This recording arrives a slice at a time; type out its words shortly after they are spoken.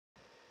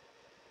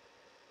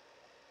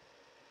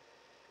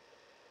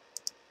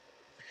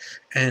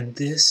And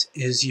this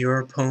is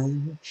your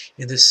poem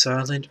in the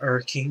silent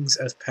arkings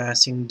of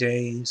passing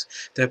days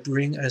that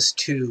bring us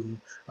to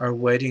our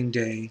wedding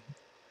day.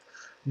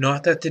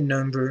 Not that the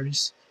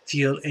numbers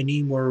feel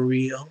any more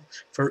real,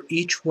 for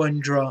each one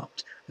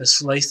dropped, a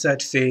slice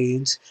that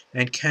fades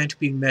and can't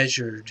be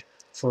measured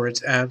for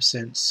its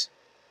absence.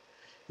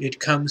 It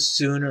comes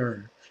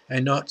sooner,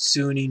 and not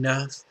soon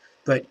enough,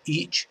 but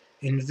each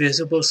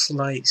invisible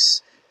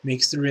slice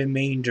makes the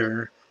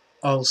remainder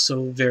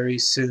also very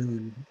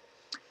soon.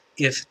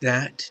 If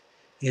that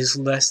is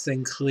less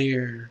than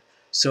clear,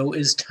 so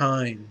is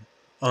time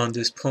on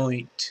this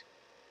point.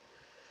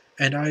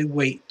 And I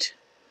wait,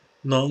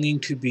 longing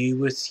to be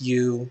with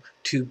you,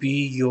 to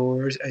be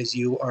yours as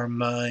you are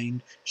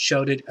mine,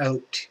 shouted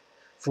out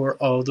for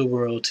all the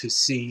world to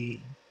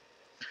see.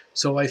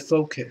 So I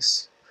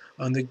focus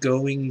on the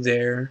going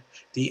there,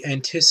 the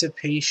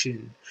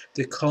anticipation,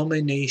 the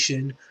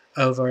culmination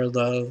of our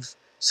love,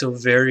 so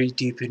very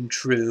deep and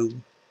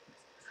true.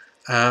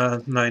 Ah,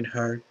 mine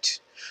heart,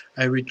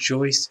 I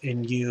rejoice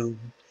in you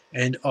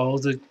and all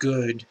the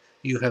good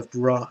you have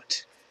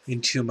brought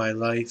into my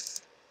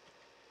life.